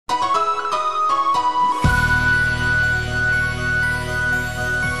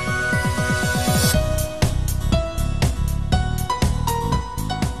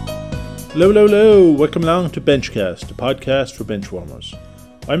Hello. Welcome along to Benchcast, the podcast for benchwarmers.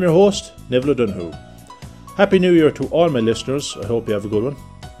 I'm your host, Neville O'Donoghue. Happy New Year to all my listeners. I hope you have a good one.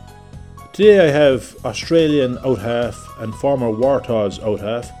 Today I have Australian out-half and former Warthogs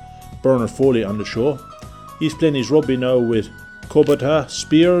out-half, Bernard Foley, on the show. He's playing his rugby now with Kubota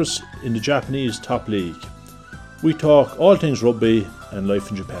Spears in the Japanese top league. We talk all things rugby and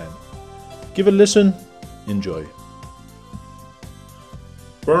life in Japan. Give it a listen. Enjoy.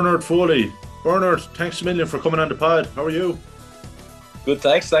 Bernard Foley. Bernard, thanks a million for coming on the pod. How are you? Good,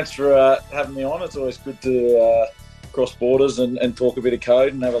 thanks. Thanks for having me on. It's always good to cross borders and talk a bit of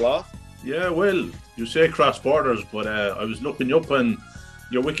code and have a laugh. Yeah, well, you say cross borders, but I was looking you up on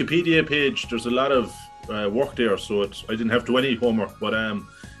your Wikipedia page. There's a lot of work there, so I didn't have to do any homework. But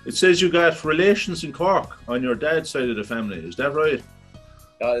it says you got relations in Cork on your dad's side of the family. Is that right?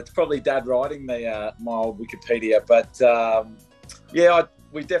 It's probably Dad writing my old Wikipedia, but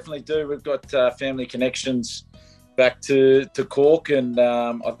we definitely do. We've got family connections back to Cork, and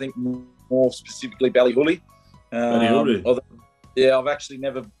I think more specifically Ballyhooly. Yeah, I've actually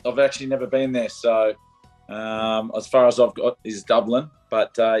never been there. So as far as I've got is Dublin,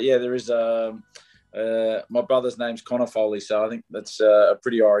 but there is my brother's name's Connor Foley, so I think that's a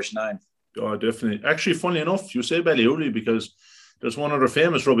pretty Irish name. Oh, definitely. Actually, funny enough, you say Ballyhooly because there's one other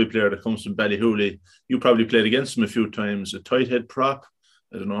famous rugby player that comes from Ballyhooly. You probably played against him a few times. A tight head prop.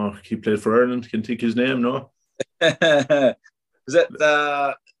 I don't know. He played for Ireland. Can you think his name? No. Was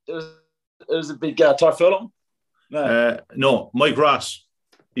that it was a big Ty Furlong? No, Mike Ross.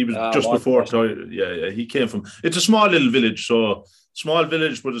 He was just Mike before. He came from. It's a small little village, but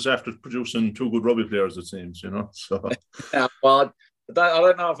it's after producing two good rugby players, it seems. So. Well, I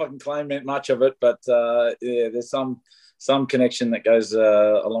don't know if I can claim much of it, but there's some connection that goes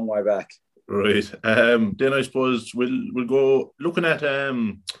a long way back. Right. Then I suppose we'll go looking at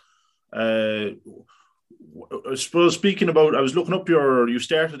I suppose speaking about, I was looking up you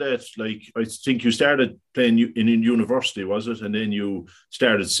started at, I think you started playing in university, was it? And then you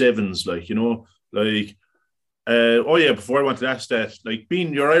started sevens, before I wanted to ask that,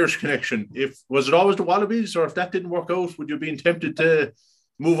 being your Irish connection, was it always the Wallabies, or if that didn't work out, would you have been tempted to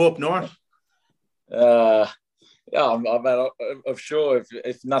move up north? I'm sure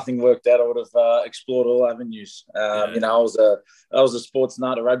if nothing worked out, I would have explored all avenues. I was a sports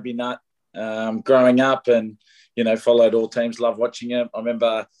nut, a rugby nut, growing up, and followed all teams. Loved watching it. I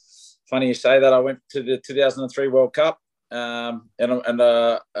remember, funny you say that, I went to the 2003 World Cup, and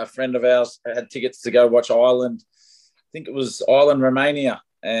a friend of ours had tickets to go watch Ireland. I think it was Ireland Romania,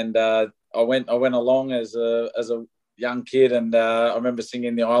 and I went along as a young kid, and I remember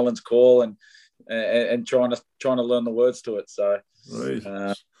singing the Ireland's call and trying to learn the words to it. So right.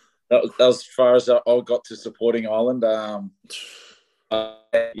 That was as far as I got to supporting Ireland.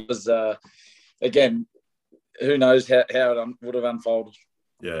 It was again, who knows how it would have unfolded.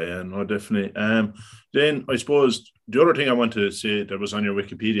 Yeah, no, definitely. Then I suppose the other thing I want to say that was on your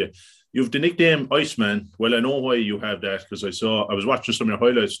Wikipedia, you've the nickname Iceman. Well, I know why you have that, because I was watching some of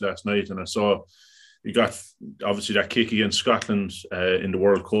your highlights last night, and I saw you got obviously that kick against Scotland in the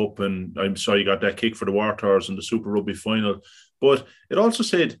World Cup, and I saw you got that kick for the Warthogs in the Super Rugby final. But it also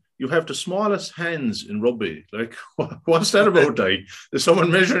said you have the smallest hands in rugby. What's that about? Is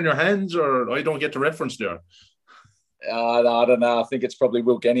someone measuring your hands, or I don't get the reference there? I don't know. I think it's probably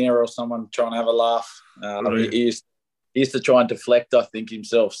Will Genier or someone trying to have a laugh. Right. He used to try and deflect, I think,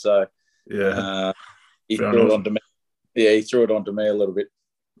 himself. So he threw it onto me. Yeah, he threw it onto me a little bit.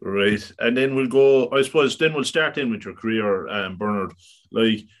 Right. And then we'll start in with your career, Bernard.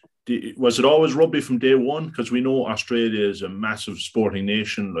 Was it always rugby from day one? Because we know Australia is a massive sporting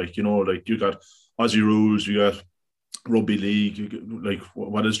nation. You got Aussie rules, you got rugby league,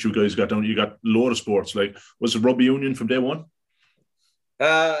 what else you guys got down? You got a load of sports. Was it rugby union from day one?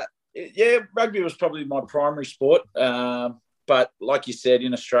 Rugby was probably my primary sport. But like you said,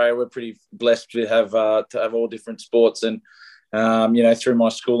 in Australia, we're pretty blessed to have all different sports. And through my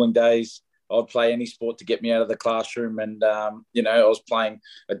schooling days, I'd play any sport to get me out of the classroom, and I was playing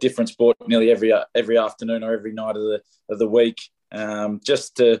a different sport nearly every afternoon or every night of the week,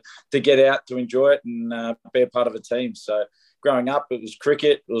 just to get out, to enjoy it, and be a part of a team. So growing up, it was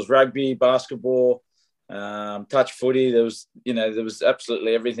cricket, it was rugby, basketball, touch footy. There was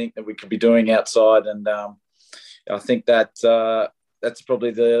absolutely everything that we could be doing outside, and I think that's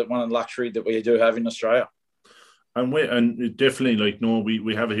probably the one luxury that we do have in Australia. And definitely,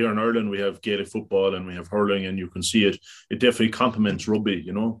 we have it here in Ireland. We have Gaelic football and we have hurling, and you can see it. It definitely complements rugby,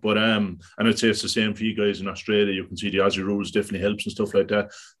 But and I'd say it's the same for you guys in Australia. You can see the Aussie rules definitely helps and stuff like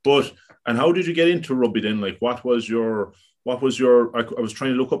that. But and how did you get into rugby then? What was your what was your? I was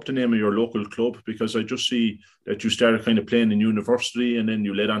trying to look up the name of your local club because I just see that you started kind of playing in university and then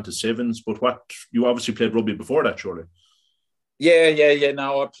you led on to sevens. But you obviously played rugby before that, surely. Yeah.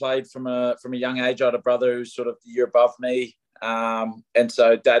 No, I played from a young age. I had a brother who's sort of the year above me, and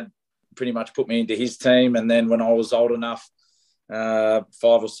so Dad pretty much put me into his team. And then when I was old enough, 5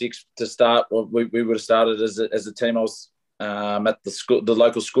 or 6 to start, we would have started as a team. I was at the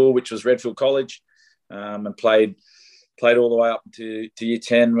local school, which was Redfield College, and played all the way up to year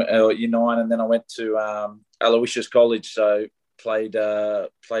 10, year 9, and then I went to Aloysius College. So played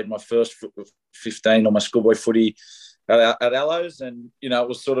my first 15 on my schoolboy footy at Allos, and it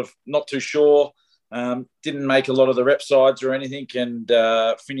was sort of not too sure. Didn't make a lot of the rep sides or anything, and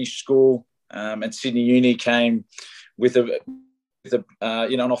finished school. And Sydney Uni came with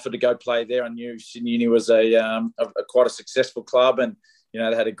an offer to go play there. I knew Sydney Uni was a quite a successful club, and they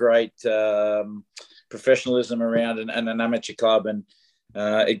had a great professionalism around and an amateur club, and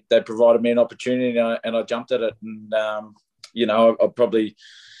they provided me an opportunity, and I jumped at it. And I probably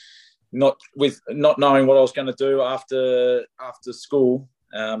not knowing what I was going to do after school.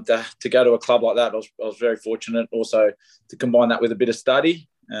 To go to a club like that, I was very fortunate. Also, to combine that with a bit of study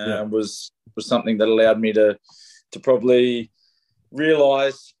was something that allowed me to probably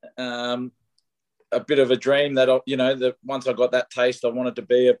realise a bit of a dream that that once I got that taste, I wanted to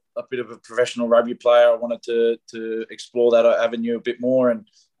be a bit of a professional rugby player. I wanted to explore that avenue a bit more,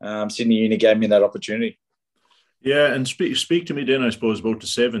 and Sydney Uni gave me that opportunity. Yeah, and speak to me then, I suppose, about the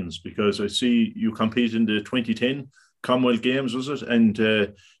sevens, because I see you competed in the 2010 Commonwealth Games, was it? And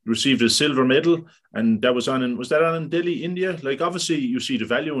you received a silver medal, and that was on in Delhi, India? Like, obviously, you see the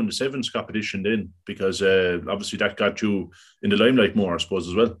value in the sevens competition then, because obviously that got you in the limelight more, I suppose,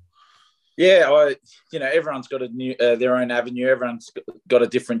 as well. Yeah, everyone's got their own avenue. Everyone's got a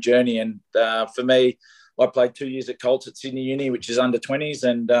different journey, and for me, I played 2 years at Colts at Sydney Uni, which is under 20s,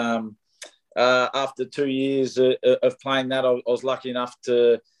 and after 2 years of playing that, I was lucky enough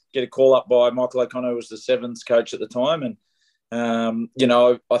to get a call up by Michael O'Connor, who was the sevens coach at the time. And,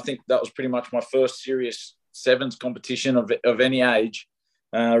 I think that was pretty much my first serious sevens competition of any age,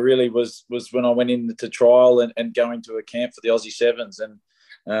 really was when I went into trial and going to a camp for the Aussie Sevens.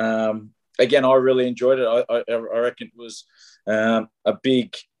 And again, I really enjoyed it. I reckon it was a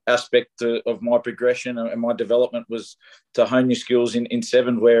big aspect of my progression and my development was to hone your skills in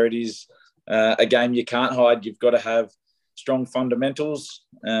seven, where it is a game you can't hide. You've got to have strong fundamentals,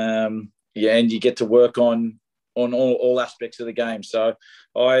 and you get to work on all aspects of the game. So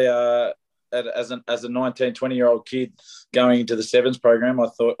I, as a 19, 20-year-old kid going into the sevens program, I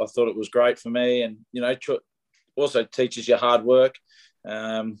thought it was great for me, and also teaches you hard work.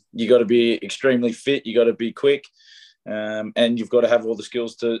 You got to be extremely fit. You got to be quick, and you've got to have all the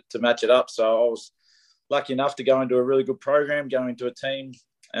skills to match it up. So I was lucky enough to go into a really good program, go into a team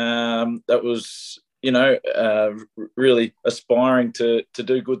that was really aspiring to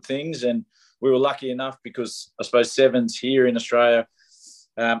do good things. And we were lucky enough because I suppose sevens here in Australia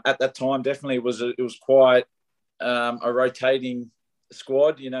at that time definitely it was quite a rotating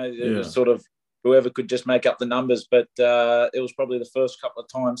squad. It was sort of whoever could just make up the numbers. But it was probably the first couple of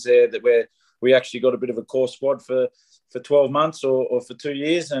times there that we actually got a bit of a core squad for 12 months or for 2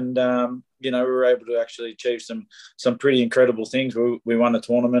 years. And, we were able to actually achieve some pretty incredible things. We won a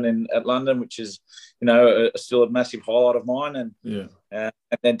tournament at London, which is, still a massive highlight of mine. And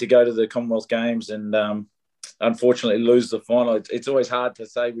then to go to the Commonwealth Games and unfortunately lose the final. It's always hard to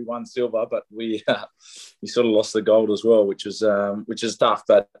say we won silver, but we sort of lost the gold as well, which is tough.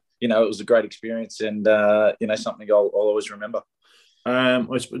 But, it was a great experience and, something I'll always remember. I'm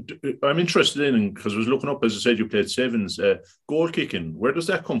interested in, because I was looking up, as I said, you played sevens, goal kicking. Where does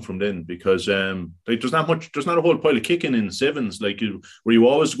that come from then? Because there's not a whole pile of kicking in sevens. Were you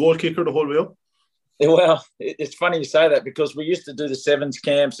always a goal kicker the whole way up? Well, it's funny you say that, because we used to do the sevens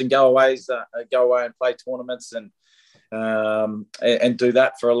camps and go away and play tournaments and do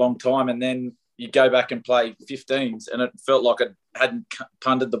that for a long time, and then you go back and play 15s, and it felt like I hadn't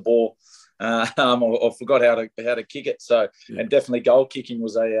punted the ball. Or forgot how to kick it. So, and definitely goal kicking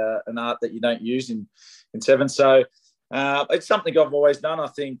was an art that you don't use in seven. So, it's something I've always done. I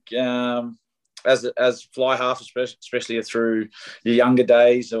think as fly half, especially through your younger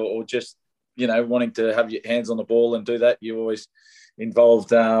days, or just wanting to have your hands on the ball and do that, you always involved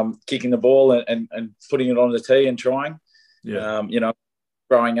kicking the ball and putting it on the tee and trying.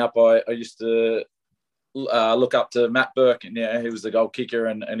 Growing up, I used to look up to Matt Burke, and he was the goal kicker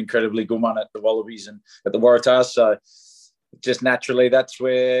and an incredibly good one at the Wallabies and at the Waratahs. So just naturally, that's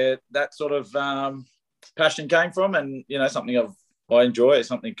where that sort of passion came from, and something I enjoy,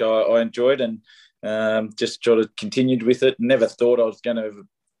 something I enjoyed, and just sort of continued with it. Never thought I was going to,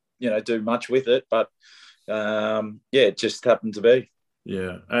 do much with it, but it just happened to be.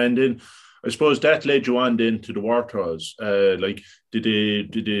 Yeah, and then I suppose that led you on then to the Warthogs.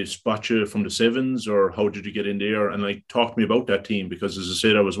 Did they spot you from the sevens, or how did you get in there? And talk to me about that team, because as I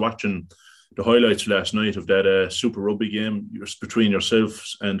said, I was watching the highlights last night of that Super Rugby game between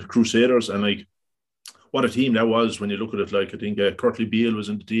yourselves and Crusaders, and what a team that was when you look at it. I think Curtly Beale was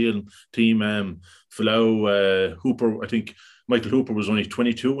in the team, Falau, Hooper. I think Michael Hooper was only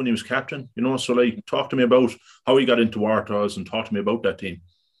 22 when he was captain. So talk to me about how he got into Warthogs, and talk to me about that team.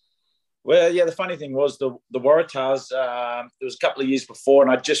 Well, yeah, the funny thing was the Waratahs, it was a couple of years before,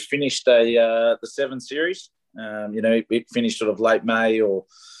 and I just finished the 7 series. It finished sort of late May or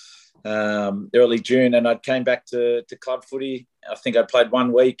early June, and I came back to club footy. I think I played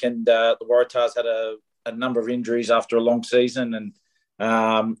 1 week, and the Waratahs had a number of injuries after a long season, and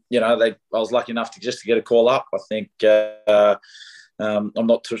I was lucky enough to get a call up. I think I'm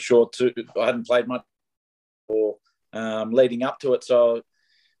not too sure. I hadn't played much or leading up to it, so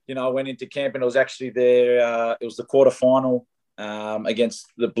I went into camp, and it was actually there. It was the quarterfinal against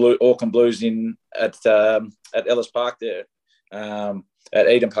the Auckland Blues at Ellis Park there, at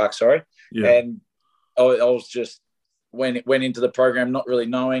Eden Park, sorry. Yeah. And I was just went into the program not really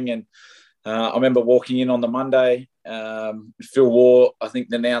knowing, and I remember walking in on the Monday. Phil Waugh, I think,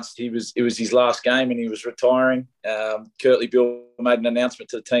 announced it was his last game and he was retiring. Curtly Bill made an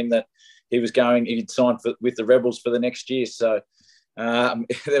announcement to the team that he'd signed with the Rebels for the next year. So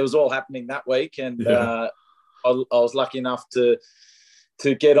it was all happening that week, and I was lucky enough to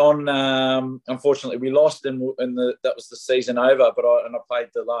get on. Unfortunately, we lost, and that was the season over. But I played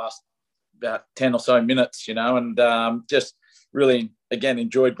the last about 10 or so minutes, and just really, again,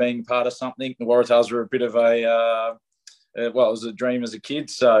 enjoyed being part of something. The Waratahs were a bit of it was a dream as a kid.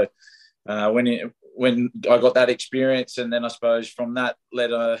 So when I got that experience, and then I suppose from that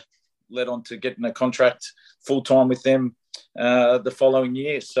led on to getting a contract full time with them the following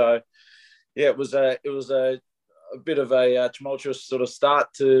year. So yeah, it was a bit of a tumultuous sort of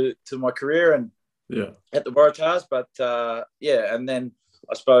start to my career and at the Waratahs, but and then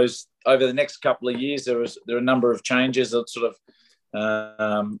I suppose over the next couple of years there were a number of changes that sort of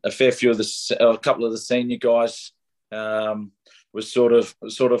a fair few of a couple of the senior guys was sort of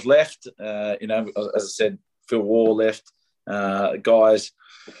left. As I said, Phil Waugh left. Guys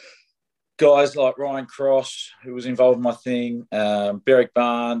like Ryan Cross, who was involved in my thing, Beric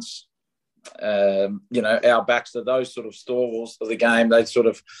Barnes, Al Baxter, those sort of stalwarts of the game, they sort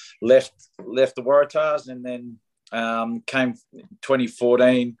of left the Waratahs, and then came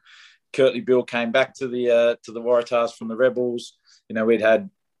 2014. Curtly Bill came back to the Waratahs from the Rebels. We'd had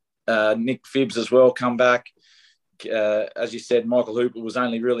Nick Phibbs as well come back. As you said, Michael Hooper was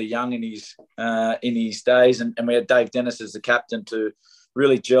only really young in his days, and we had Dave Dennis as the captain to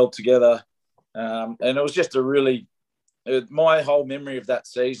really gel together. And it was just my whole memory of that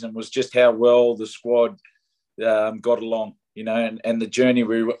season was just how well the squad got along, and the journey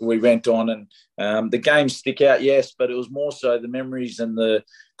we went on. And the games stick out, yes, but it was more so the memories and the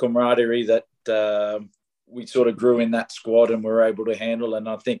camaraderie that we sort of grew in that squad and were able to handle. And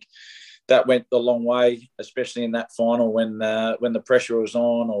I think that went a long way, especially in that final when the pressure was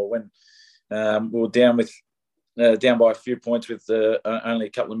on, or when we were down by a few points with only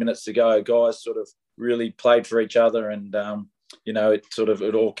a couple of minutes to go. Guys sort of really played for each other, and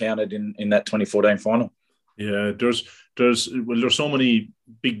it all counted in that 2014 final. Yeah, there's so many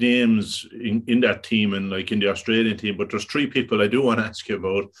big names in that team, and in the Australian team, but there's 3 people I do want to ask you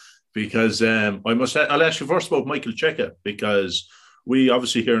about, because I'll ask you first about Michael Cheika, because we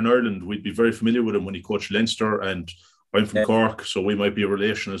obviously here in Ireland, we'd be very familiar with him when he coached Leinster, and I'm from Cork, so we might be a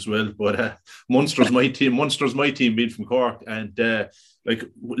relation as well. But Munster's my team. Munster's my team, being from Cork, and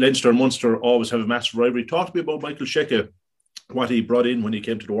Leinster and Munster always have a massive rivalry. Talk to me about Michael Cheika, what he brought in when he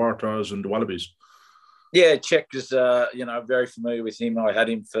came to the Waratahs and the Wallabies. Yeah, Check is very familiar with him. I had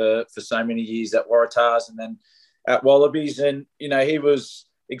him for so many years at Waratahs and then at Wallabies, and he was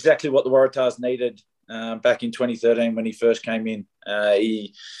exactly what the Waratahs needed back in 2013 when he first came in.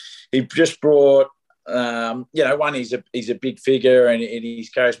 He just brought. He's a big figure, and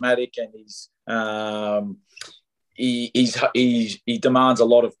he's charismatic, and he demands a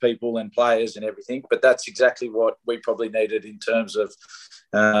lot of people and players and everything. But that's exactly what we probably needed in terms of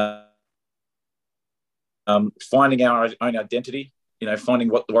finding our own identity. Finding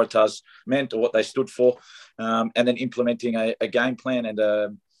what the Waratahs meant or what they stood for, and then implementing a game plan and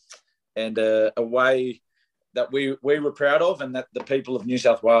a way that we were proud of, and that the people of New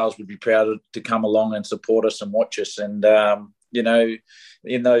South Wales would be proud to come along and support us and watch us. And you know,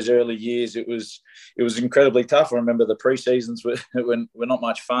 in those early years, it was incredibly tough. I remember the pre-seasons were not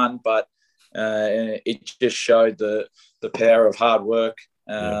much fun, but it just showed the power of hard work.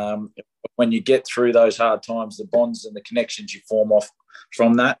 When you get through those hard times, the bonds and the connections you form off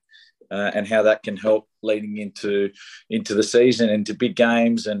from that, and how that can help leading into the season, into big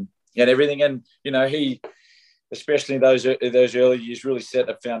games and everything. And you know, he, especially those early years, really set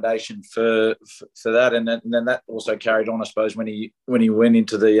a foundation for that, and then that also carried on, I suppose, when he went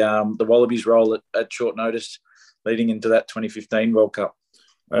into the Wallabies role at short notice, leading into that 2015 World Cup.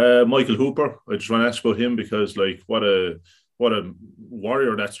 Michael Hooper, I just want to ask about him because, like, what a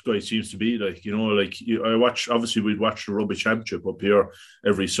warrior that guy seems to be. Like, you know, like we'd watch the Rugby Championship up here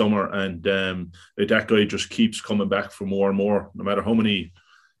every summer, and that guy just keeps coming back for more and more, no matter how many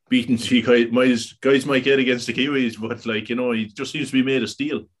beatings guys might get against the Kiwis, but, like, you know, he just seems to be made of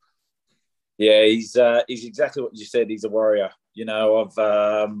steel. Yeah, he's exactly what you said. He's a warrior. You know, I've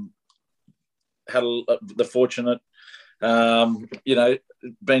had the fortunate, you know,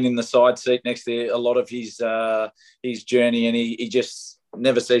 been in the side seat next to a lot of his journey, and he just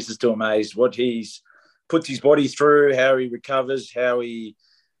never ceases to amaze what he's puts his body through, how he recovers, how he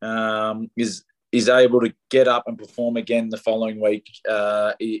is able to get up and perform again the following week.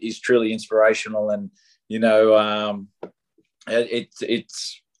 Is truly inspirational, and you know,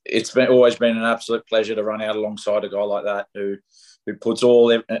 it's always been an absolute pleasure to run out alongside a guy like that who puts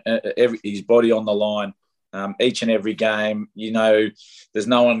his body on the line each and every game. You know, there's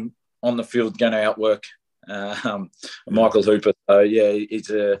no one on the field going to outwork Michael Hooper. So yeah,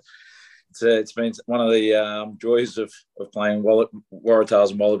 it's been one of the joys of playing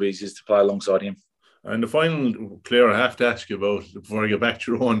Waratahs and Wallabies is to play alongside him. And the final, Claire, I have to ask you about before I get back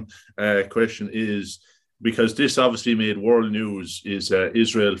to your own question is, because this obviously made world news, is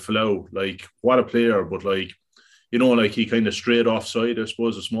Israel Folau. Like, what a player, but, like, you know, like, he kind of strayed offside, I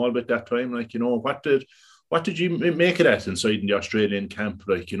suppose, a small bit that time. Like, you know, what did you make of that inside in the Australian camp?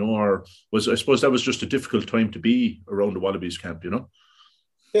 Like, you know, or I suppose that was just a difficult time to be around the Wallabies camp, you know?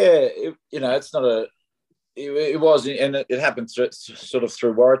 Yeah, you know, it's not it was, and it happened sort of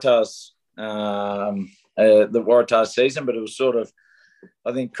through Waratahs, the Waratahs season, but it was sort of,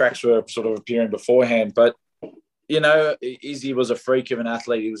 I think cracks were sort of appearing beforehand. But, you know, Izzy was a freak of an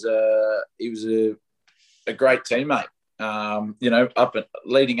athlete. He was a great teammate. You know,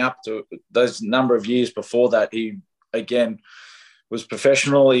 leading up to those number of years before that, he again was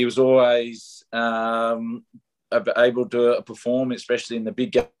professional. He was always able to perform, especially in the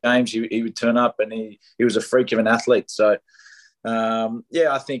big games. He would turn up, and he was a freak of an athlete. So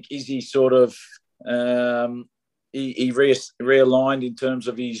yeah, I think Izzy sort of he realigned in terms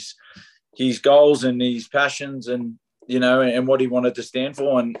of his goals and his passions, and you know, and what he wanted to stand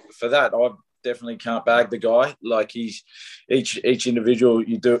for. And for that, I definitely can't bag the guy. Like, he's each individual,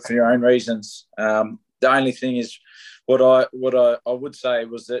 you do it for your own reasons. The only thing is, what I would say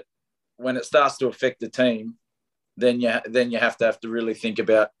was that when it starts to affect the team, then you have to really think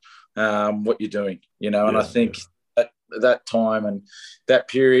about what you're doing, you know. And I think that time and that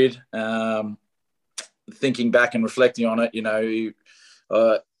period, thinking back and reflecting on it, you know,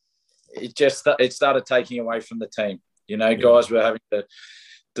 it started taking away from the team. You know, guys were having to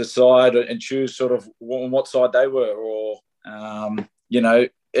decide and choose sort of on what side they were, or you know,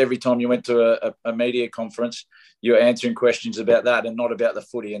 every time you went to a media conference, you're answering questions about that and not about the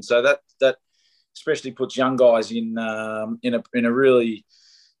footy. And so that especially puts young guys in a really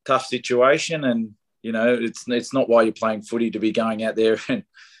tough situation. And you know, it's not why you're playing footy to be going out there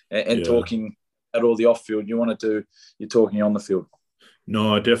and talking at all the off field. You want to do you're talking on the field.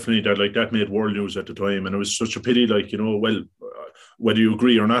 No, definitely, that made world news at the time, and it was such a pity. Like, you know, well, whether you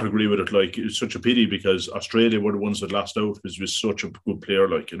agree or not agree with it, like, it's such a pity because Australia were the ones that lost out because he was such a good player,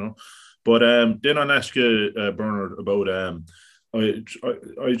 like, you know. But then I'll ask you, Bernard, about I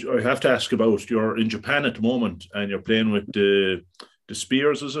have to ask about, you're in Japan at the moment and you're playing with the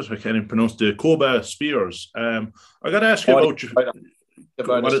Spears, is it? I can't even pronounce the Kobe Spears. I got to ask you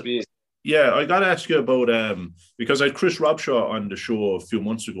about Spears. Yeah, I got to ask you about because I had Chris Robshaw on the show a few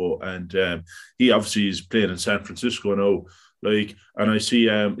months ago, and he obviously is playing in San Francisco now. Like, and I see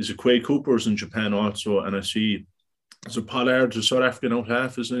is it Quade Cooper's in Japan also, and I see Pollard, the South African out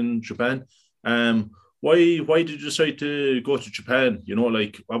half, is in Japan. Why did you decide to go to Japan? You know,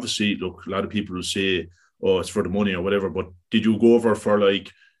 like, obviously, look, a lot of people will say, oh, it's for the money or whatever, but did you go over for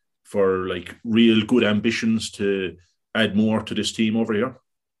real good ambitions to add more to this team over here?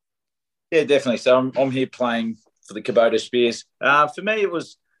 Yeah, definitely. So I'm here playing for the Kubota Spears. For me, it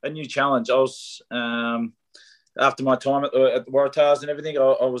was a new challenge. I was after my time at the Waratahs and everything,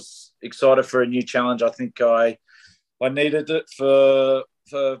 I was excited for a new challenge. I think I I needed it for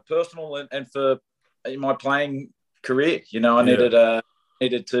personal and for my playing career. You know, I needed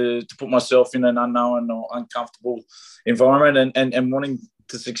to put myself in an unknown or uncomfortable environment and wanting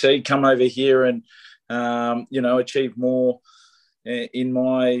to succeed, come over here and, achieve more in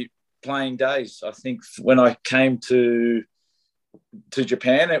my playing days. I think when I came to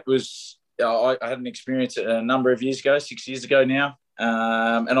Japan, it was, I had an experience a number of years ago, 6 years ago now,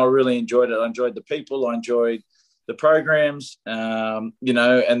 and I really enjoyed it. I enjoyed the people. I enjoyed the programs, and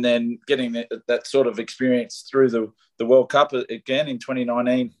then getting that sort of experience through the World Cup again in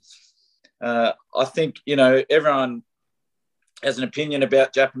 2019. I think, everyone has an opinion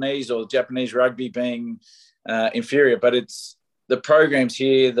about Japanese or Japanese rugby being inferior, but it's the programs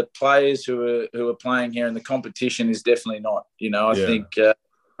here, the players who are playing here, and the competition is definitely not. I think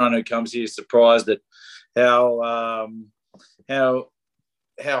anyone who comes here is surprised at how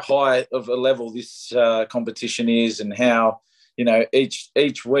high of a level this competition is, and how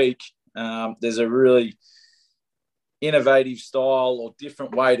each week there's a really innovative style or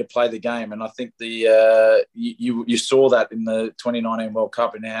different way to play the game. And I think you saw that in the 2019 World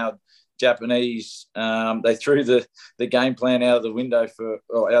Cup, and how Japanese they threw the game plan out the window for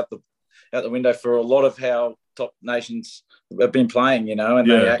a lot of how top nations have been playing. And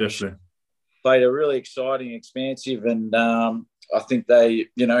they actually played a really exciting, expansive, and I think they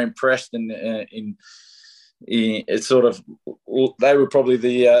impressed in it's sort of, they were probably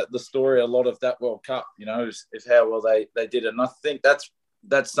the story a lot of that World Cup, is how well they did it. And I think that's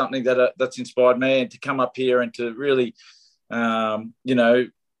something that's inspired me, and to come up here and to really,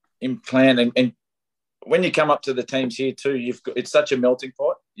 implant. And when you come up to the teams here too, it's such a melting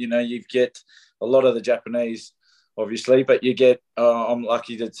pot. You get a lot of the Japanese, obviously, but you get, I'm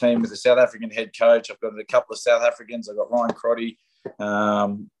lucky to team with a South African head coach. I've got a couple of South Africans. I've got Ryan Crotty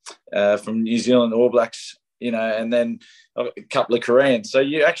from New Zealand All Blacks, and then a couple of Koreans. So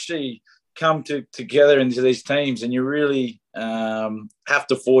you actually come together into these teams, and you really have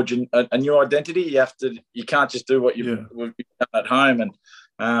to forge a new identity. You can't just do what you've done at home. And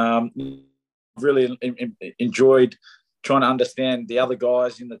really enjoyed trying to understand the other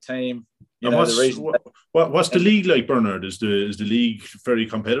guys in the team. What's the league like, Bernard? Is the league very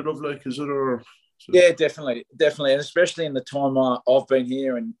competitive? Like, is it or? Yeah, definitely, and especially in the time I've been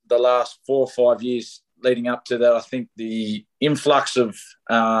here in the last 4 or 5 years leading up to that, I think the influx of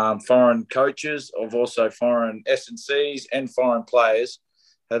foreign coaches, of also foreign S&Cs and foreign players,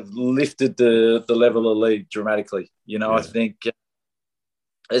 have lifted the level of league dramatically. I think,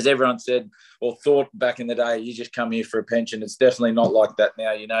 as everyone said or thought back in the day, you just come here for a pension. It's definitely not like that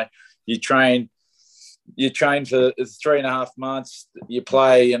now. You train for 3.5 months. You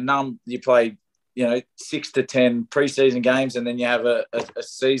play 6 to 10 preseason games, and then you have a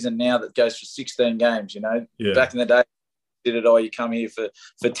season now that goes for 16 games. Back in the day, you come here for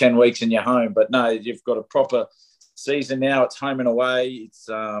 10 weeks and you're home. But no, you've got a proper season now. It's home and away.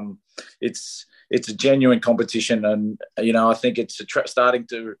 It's a genuine competition, and I think it's starting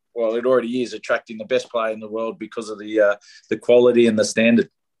to. Well, it already is attracting the best player in the world because of the quality and the standard.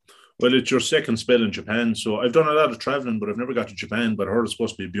 Well, it's your second spell in Japan, so I've done a lot of travelling, but I've never got to Japan. But I heard it's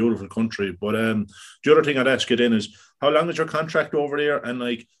supposed to be a beautiful country. But the other thing I'd ask you then is, how long is your contract over there? And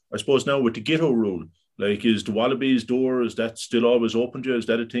I suppose now with the Ghetto rule, is the Wallabies door, is that still always open to you? Is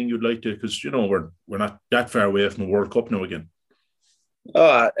that a thing you'd like to? Because we're not that far away from the World Cup now again.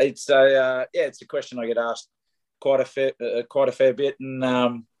 It's a question I get asked quite a fair bit, and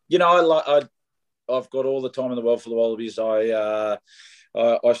I've got all the time in the world for the Wallabies. I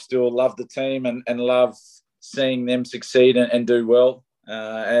still love the team and love seeing them succeed and do well.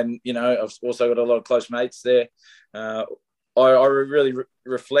 And I've also got a lot of close mates there. I really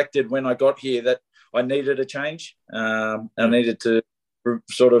reflected when I got here that I needed a change. I needed to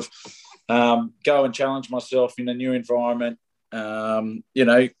sort of go and challenge myself in a new environment. To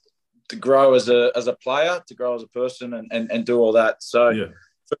grow as a player, to grow as a person, and do all that. So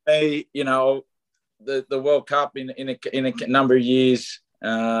for me, the World Cup in a number of years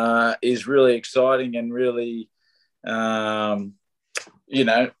is really exciting, and really, what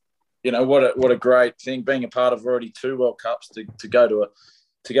a great thing being a part of already 2 World Cups to go to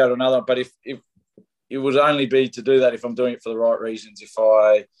another. But if it would only be to do that if I'm doing it for the right reasons. If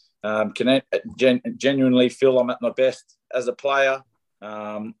I genuinely feel I'm at my best as a player,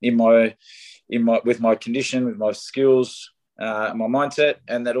 with my condition, with my skills, my mindset,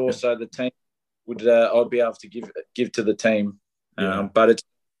 and that also the team would I'd be able to give to the team. But it's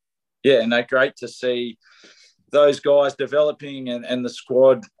great to see those guys developing and the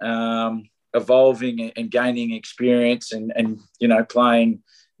squad evolving and gaining experience and playing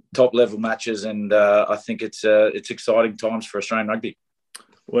top level matches, and I think it's exciting times for Australian rugby.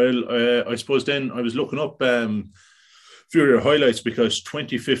 Well, I suppose then I was looking up few of your highlights, because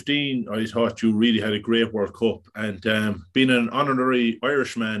 2015, I thought you really had a great World Cup, and being an honorary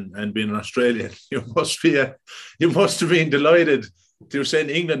Irishman and being an Australian, you must have been delighted to send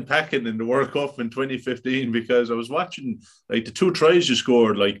England packing in the World Cup in 2015, because I was watching like the 2 tries you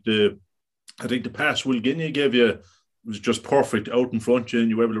scored, like I think the pass Will Guinea gave you was just perfect out in front of you, and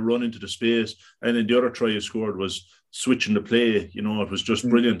you were able to run into the space, and then the other try you scored was switching the play. You know, it was just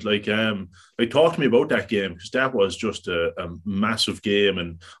brilliant. Like talk to me about that game, because that was just a massive game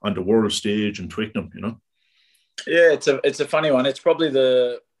and on the world stage in Twickenham, you know. Yeah, it's a funny one. It's probably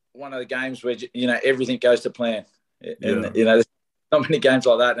one of the games where, you know, everything goes to plan, and you know, there's not many games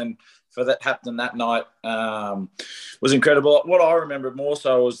like that, and for that happening that night was incredible. What I remember more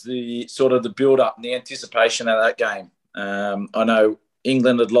so was the sort of the build up and the anticipation of that game. I know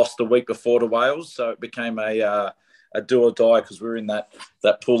England had lost the week before to Wales, so it became a do or die, because we were in that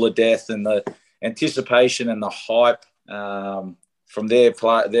pool of death, and the anticipation and the hype from their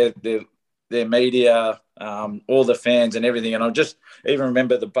media, all the fans and everything. And I just even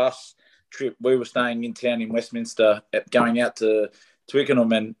remember the bus trip. We were staying in town in Westminster, going out to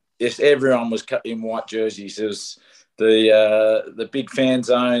Twickenham, and yes, everyone was cut in white jerseys. It was the big fan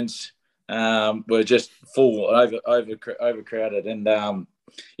zones were just full, overcrowded, and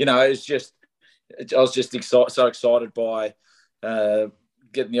you know, I was just so excited by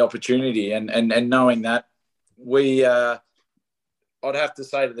getting the opportunity, and knowing that I'd have to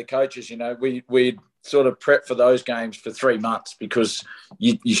say to the coaches, you know, we'd sort of prep for those games for 3 months, because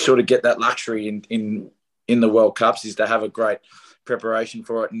you sort of get that luxury in the World Cups, is to have a great preparation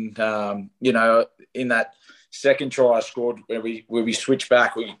for it. And you know, in that second try I scored, where we switch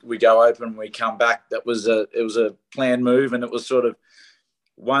back, we go open, we come back. It was a planned move, and it was sort of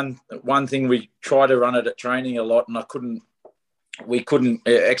one thing we try to run it at training a lot, and we couldn't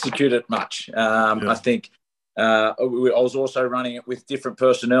execute it much. I think I was also running it with different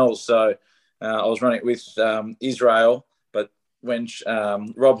personnel, so I was running it with Israel. But when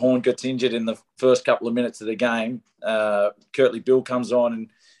Rob Horn gets injured in the first couple of minutes of the game, Kurtley Bill comes on,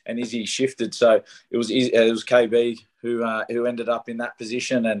 and Izzy shifted. So it was KB who ended up in that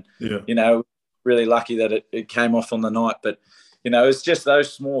position, and you know, really lucky that it came off on the night. But you know, it's just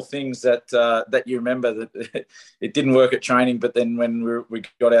those small things that you remember, that it didn't work at training, but then when we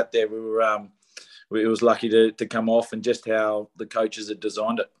got out there, it was lucky to come off, and just how the coaches had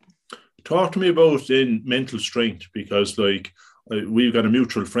designed it. Talk to me about in mental strength, because like we've got a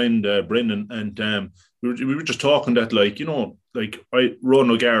mutual friend, Brendan, and we were just talking that, like, you know, like Ron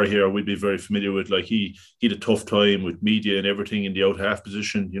O'Gara here, we'd be very familiar with. Like he had a tough time with media and everything in the out half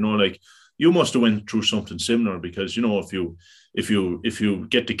position. You know, like you must have went through something similar, because you know, if you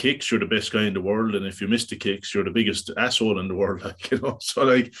get the kicks, you're the best guy in the world, and if you miss the kicks, you're the biggest asshole in the world. Like, you know, so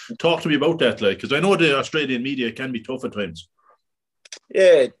like, talk to me about that, like, because I know the Australian media can be tough at times.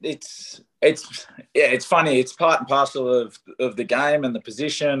 Yeah, it's funny. It's part and parcel of the game and the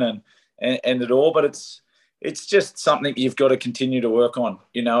position and it all, but it's just something you've got to continue to work on.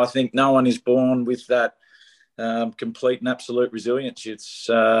 You know, I think no one is born with that complete and absolute resilience. It's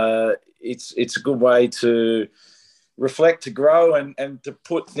a good way to reflect, to grow, and to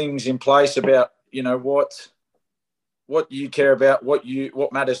put things in place about, you know, what you care about,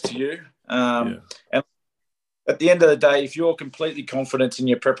 what matters to you. And at the end of the day, if you're completely confident in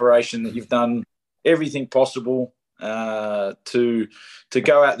your preparation, that you've done everything possible to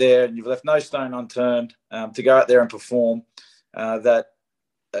go out there, and you've left no stone unturned to go out there and perform, that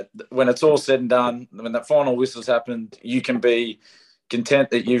when it's all said and done, when that final whistle's happened, you can be content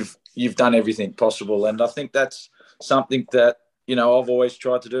that you've done everything possible. And I think that's something that, you know, I've always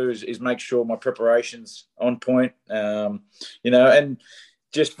tried to do is make sure my preparation's on point, you know, and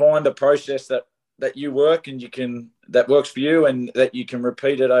just find a process that you work and that works for you, and that you can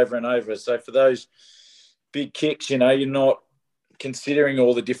repeat it over and over. So for those big kicks, you know, you're not considering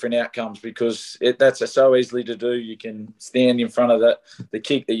all the different outcomes, because that's so easily to do. You can stand in front of the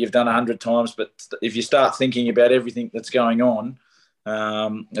kick that you've done 100 times, but if you start thinking about everything that's going on,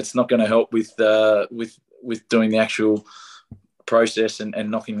 it's not going to help with doing the actual process and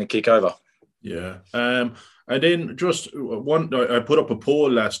knocking the kick over. Yeah. And then just I put up a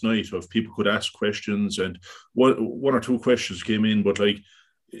poll last night of people could ask questions, and one or two questions came in, but like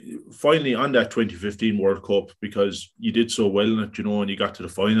finally on that 2015 World Cup, because you did so well in it, you know, and you got to the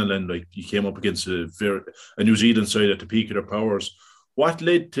final, and like you came up against a New Zealand side at the peak of their powers. what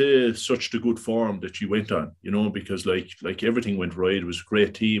led to such the good form that you went on? Because like everything went right. It was a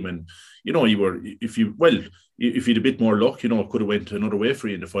great team, and you were if you'd a bit more luck, it could have went another way for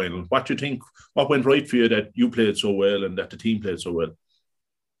you in the final. What do you think? What went right for you that you played so well and that the team played so well?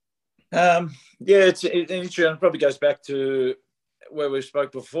 Yeah, it's interesting. It probably goes back to where we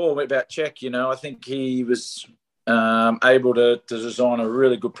spoke before about Czech. I think he was able to design a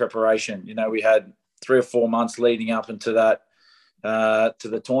really good preparation. We had 3 or 4 months leading up into that to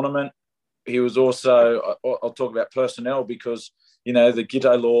the tournament. He was also, I'll talk about personnel because the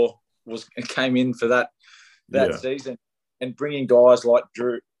Giteau law came in for that season, and bringing guys like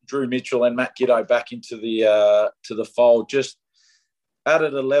Drew Mitchell and Matt Giteau back into the fold just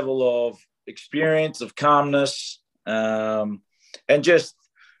added a level of experience, of calmness, and just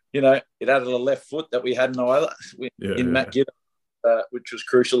it added a left foot that we had in Matt Giteau, which was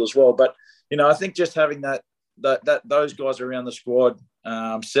crucial as well. But I think just having that those guys around the squad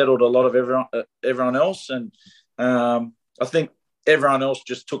settled a lot of everyone else, and I think everyone else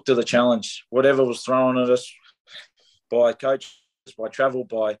just took to the challenge, whatever was thrown at us by coaches, by travel,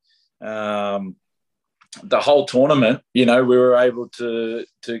 by the whole tournament. We were able to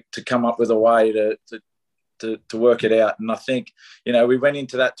come up with a way to work it out. And I think we went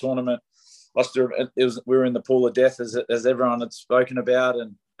into that tournament. We were in the pool of death as everyone had spoken about,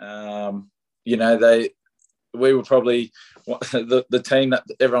 and we were probably the team that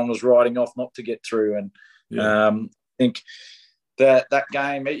everyone was writing off not to get through. And I think that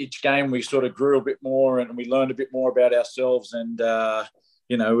game, each game, we sort of grew a bit more and we learned a bit more about ourselves. And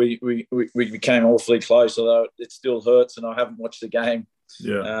we became awfully close, although it still hurts, and I haven't watched the game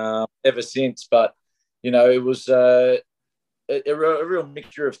ever since. But it was a real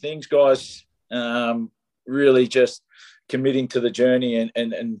mixture of things, guys. Really just committing to the journey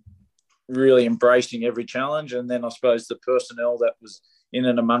and really embracing every challenge. And then I suppose the personnel that was in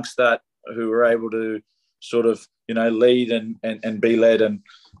and amongst that, who were able to sort of, lead and be led. And,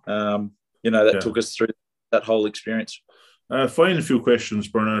 took us through that whole experience. Final few questions,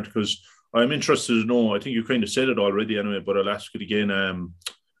 Bernard, because I'm interested to know, I think you kind of said it already anyway, but I'll ask it again.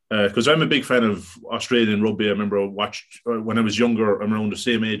 Because I'm a big fan of Australian rugby. I remember I watched, when I was younger, I'm around the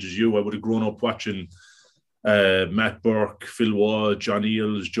same age as you, I would have grown up watching Matt Burke, Phil Waugh, John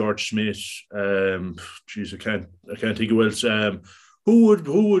Eales, George Smith. I can't think who else.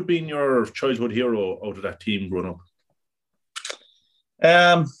 Who would be your childhood hero out of that team growing up?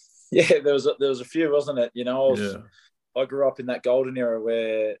 There was a few, wasn't it? I grew up in that golden era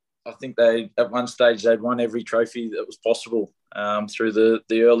where I think at one stage they'd won every trophy that was possible through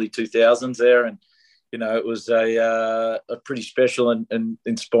the early 2000s there, and it was a pretty special and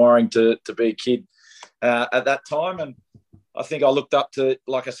inspiring to be a kid at that time. And I think I looked up to,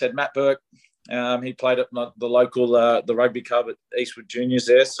 like I said, Matt Burke. He played at the local the rugby club at Eastwood Juniors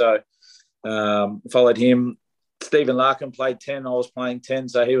there, so followed him. Stephen Larkin played 10. I was playing 10,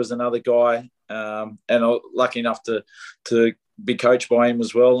 so he was another guy, and I was lucky enough to be coached by him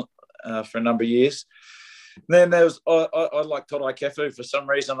as well for a number of years. And then there was I like Todai Kefu for some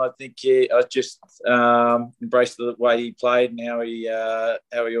reason. I think I just embraced the way he played and how he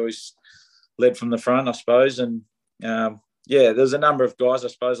always led from the front, I suppose. And there's a number of guys I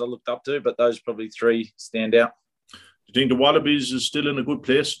suppose I looked up to, but those probably 3 stand out. Do you think the Wallabies is still in a good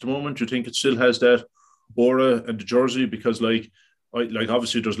place at the moment? Do you think it still has that aura and the jersey? Because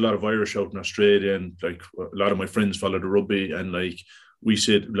obviously there's a lot of Irish out in Australia, and like a lot of my friends follow the rugby, and we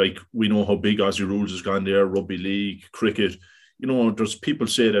said, we know how big Aussie Rules has gone there, rugby league, cricket. There's people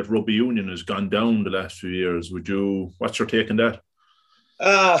say that rugby union has gone down the last few years. What's your take on that?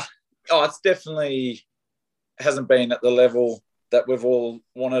 It's definitely hasn't been at the level that we've all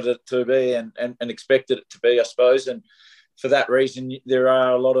wanted it to be and expected it to be, I suppose. And for that reason, there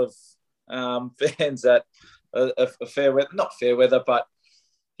are a lot of fans that are fair weather, not fair weather, but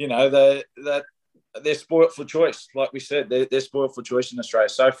they're spoilt for choice. Like we said, they're spoilt for choice in Australia.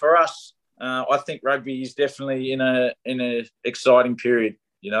 So for us, I think rugby is definitely in a exciting period.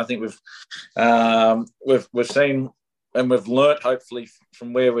 I think we've seen and we've learnt, hopefully,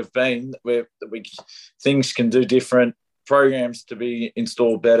 from where we've been, that things can do different, programs to be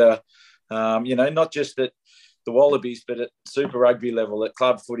installed better. Not just at the Wallabies, but at Super Rugby level, at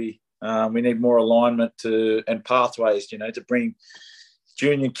club footy. We need more alignment and pathways, to bring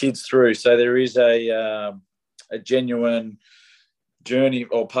junior kids through. So there is a genuine journey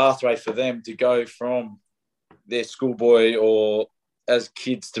or pathway for them to go from their schoolboy or as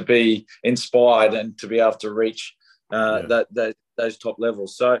kids to be inspired and to be able to reach those top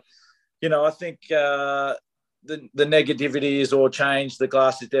levels. So, I think the negativity is all changed. The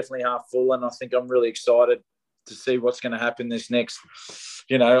glass is definitely half full, and I think I'm really excited to see what's going to happen this next.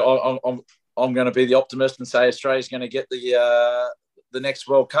 You know, I'm going to be the optimist and say Australia's going to get the next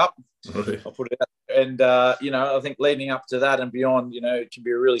World Cup. Right. I'll put it out. And, you know, I think leading up to that and beyond, you know, it can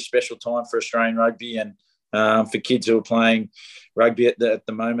be a really special time for Australian rugby and for kids who are playing rugby at the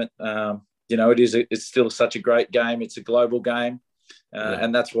moment. You know, it's still such a great game. It's a global game.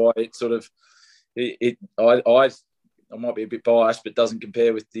 And that's why it sort of, I might be a bit biased, but doesn't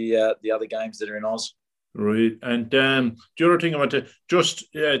compare with the other games that are in Oz. Right. And the other thing I want to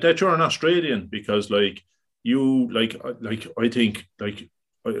that you're an Australian, because like you, I think, like,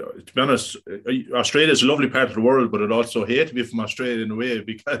 to be honest, Australia is a lovely part of the world, but I'd also hate to be from Australia in a way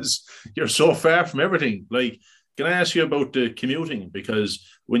because you're so far from everything. Like, can I ask you about the commuting? Because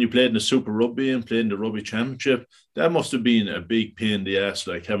when you played in the Super Rugby and played in the Rugby Championship, that must have been a big pain in the ass,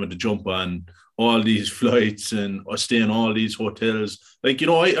 like having to jump on all these flights and stay in all these hotels. Like, you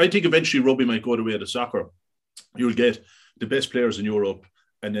know, I think eventually rugby might go the way of the soccer. You'll get the best players in Europe,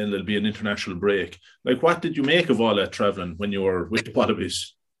 and then there'll be an international break. Like, what did you make of all that traveling when you were with the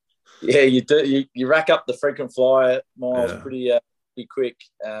Wallabies? Yeah, you do. You rack up the frequent flyer miles pretty quick.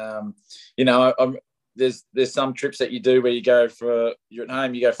 You know, there's some trips that you do where you're at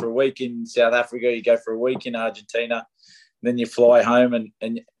home, you go for a week in South Africa, you go for a week in Argentina, then you fly home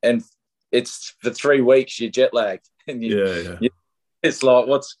and it's for 3 weeks you're jet lagged. And it's like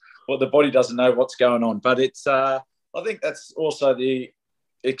what the body doesn't know what's going on. But it's I think that's also the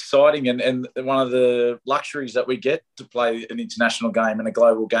exciting and one of the luxuries that we get to play an international game and a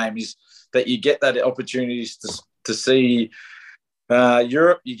global game is that you get that opportunities to see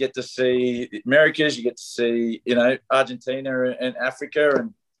Europe, you get to see the Americas, you get to see, you know, Argentina and Africa,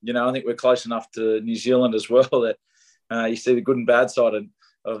 and, you know, I think we're close enough to New Zealand as well that you see the good and bad side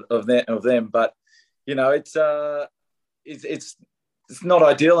of them. But, you know, it's not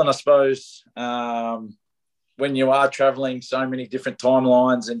ideal, and I suppose when you are traveling so many different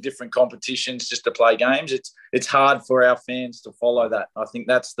timelines and different competitions just to play games, it's hard for our fans to follow that. I think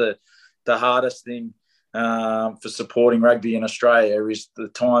that's the hardest thing for supporting rugby in Australia is the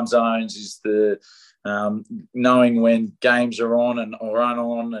time zones, is the knowing when games are on or aren't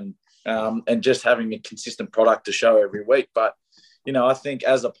on, and just having a consistent product to show every week. But, you know, I think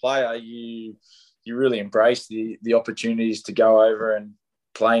as a player, you really embrace the opportunities to go over and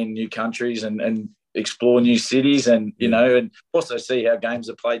play in new countries and explore new cities, and, you know, and also see how games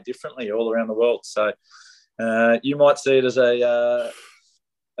are played differently all around the world. So you might see it as a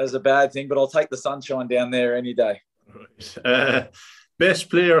bad thing, but I'll take the sunshine down there any day. Right. Best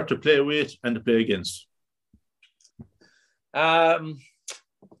player to play with and to play against? I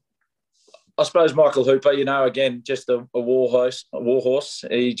suppose Michael Hooper, you know, again, just a war horse.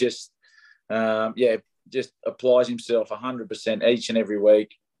 He just, just applies himself 100% each and every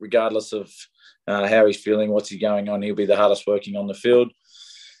week, regardless of how he's feeling, what's he going on. He'll be the hardest working on the field.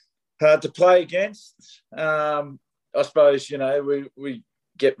 To play against, I suppose, you know, we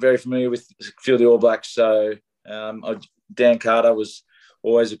get very familiar with a few of the All Blacks. So Dan Carter was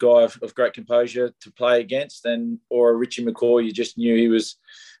always a guy of great composure to play against, or a Richie McCaw, you just knew he was,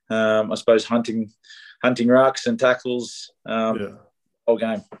 I suppose, hunting rucks and tackles all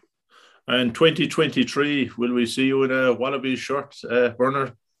game. And 2023, will we see you in a Wallabies shirt,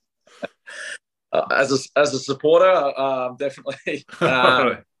 Bernard? As a supporter, definitely.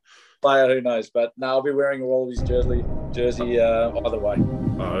 Player, who knows? But no, I'll be wearing a Wallabies jersey either way.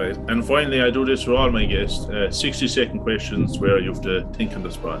 All right. And finally, I do this for all my guests. 60-second questions where you have to think on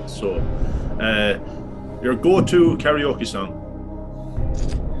the spot. So, your go-to karaoke song?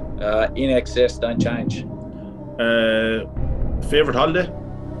 In Excess, Don't Change. Favorite holiday?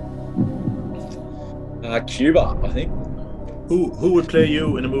 Cuba, I think. Who would play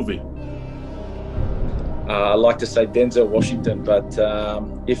you in a movie? I like to say Denzel Washington, but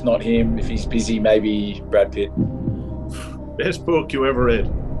if not him, if he's busy, maybe Brad Pitt. Best book you ever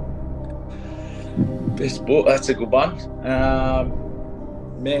read? Best book, that's a good one.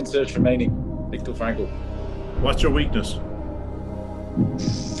 Man's Search for Meaning, Viktor Frankl. What's your weakness?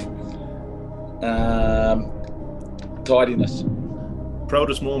 Tidiness.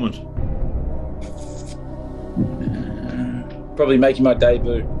 Proudest moment? Probably making my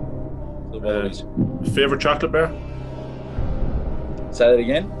debut. The Wallabies. Favorite chocolate bar? Say that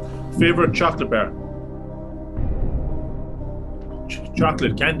again. Favorite chocolate bar?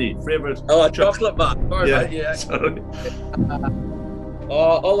 Chocolate candy. Favorite? Oh, chocolate bar. Sorry, yeah. Mate. Yeah. Sorry.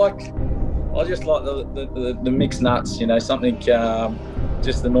 I just like the mixed nuts. You know, something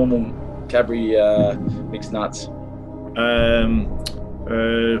just the normal Cadbury mixed nuts.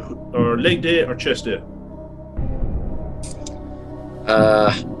 Or leg day or chest day?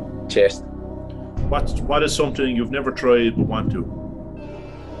 Chest. What is something you've never tried but want to?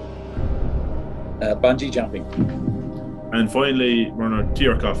 Bungee jumping. And finally, Bernard, tea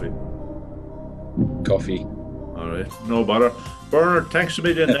or coffee? Coffee. All right, no bother. Bernard, thanks a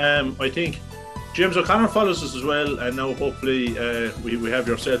million. I think James O'Connor follows us as well, and now hopefully we have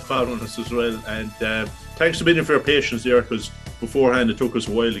yourself following us as well. And thanks a million for your patience there, because beforehand it took us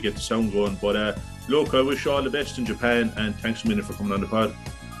a while to get the sound going. But look, I wish you all the best in Japan, and thanks a million for coming on the pod.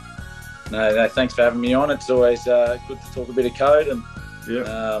 No, thanks for having me on. It's always good to talk a bit of code, and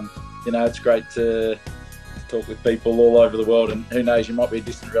it's great to talk with people all over the world. And who knows, you might be a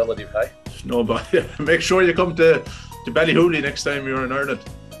distant relative, hey? No, but make sure you come to Ballyhooly next time you're in Ireland.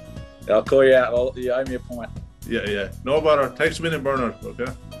 I'll call you out. You owe me a pint. Yeah. No bother. Thanks a million, Bernard. Okay.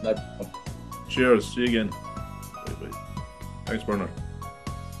 No problem. Cheers. See you again. Bye. Thanks, Bernard.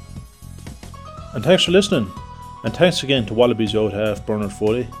 And thanks for listening. And thanks again to Wallabies out half Bernard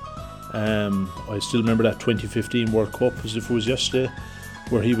Foley. I still remember that 2015 World Cup as if it was yesterday,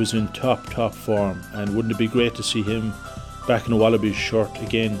 where he was in top form. And wouldn't it be great to see him back in a Wallabies shirt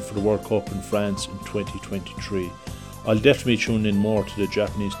again for the World Cup in France in 2023. I'll definitely tune in more to the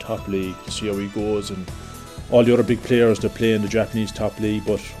Japanese top league to see how he goes and all the other big players that play in the Japanese top league.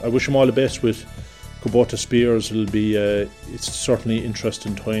 But I wish him all the best with Kubota Spears. It'll be it's certainly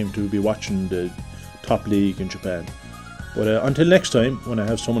interesting time to be watching the top league in Japan. But until next time, when I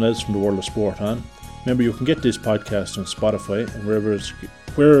have someone else from the world of sport on, remember you can get this podcast on Spotify and wherever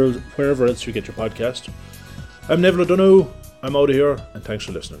else you get your podcast. I'm Neville O'Donoghue. I'm out of here, and thanks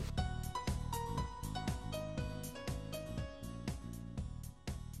for listening.